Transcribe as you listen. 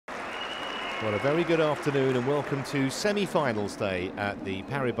Well, a very good afternoon and welcome to semi-finals day at the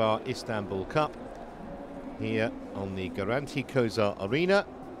Paribas Istanbul Cup here on the Garanti Koza Arena.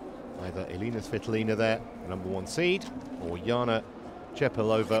 Either Elina Svitolina there, #1 seed, or Jana,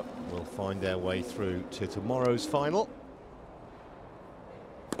 Cepelova will find their way through to tomorrow's final.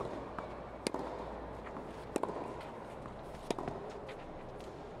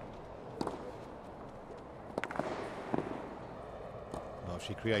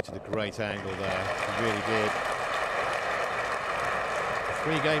 She created a great angle there, she really did.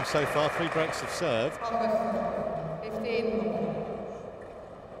 3 games so far, 3 breaks have served. 15.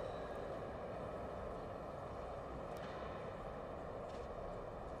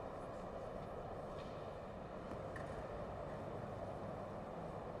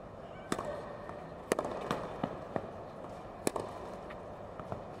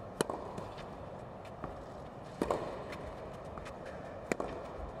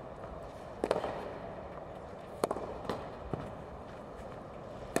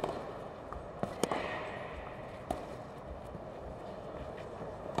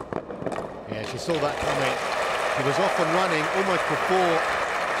 Yeah, she saw that coming. She was off and running almost before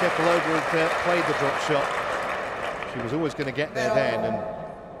Cepelova had played the drop shot. She was always going to get there then, and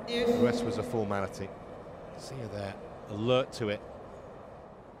the rest was a formality. See her there, alert to it.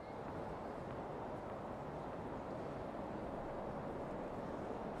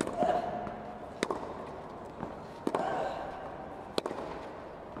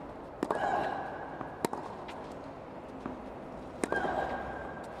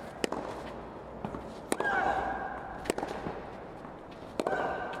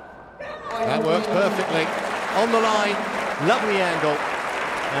 That works perfectly. On the line, lovely angle.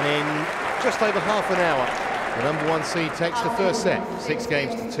 And in just over half an hour, the #1 seed takes the first set, 6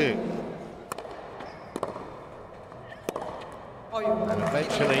 games to 2. And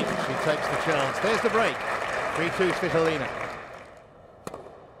eventually, she takes the chance. There's the break. 3-2 Svitolina.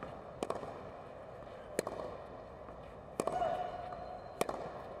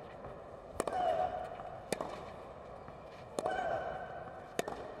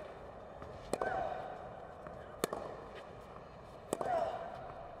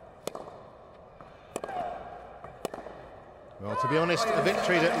 Well, to be honest, a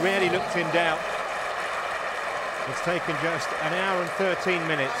victory that really looked in doubt. It's taken just an hour and 13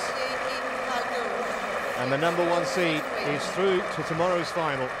 minutes. And the #1 seed is through to tomorrow's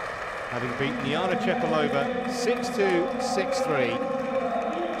final, having beaten Jana Cepelova 6-2, 6-3.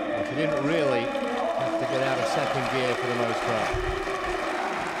 And she didn't really have to get out of second gear for the most part.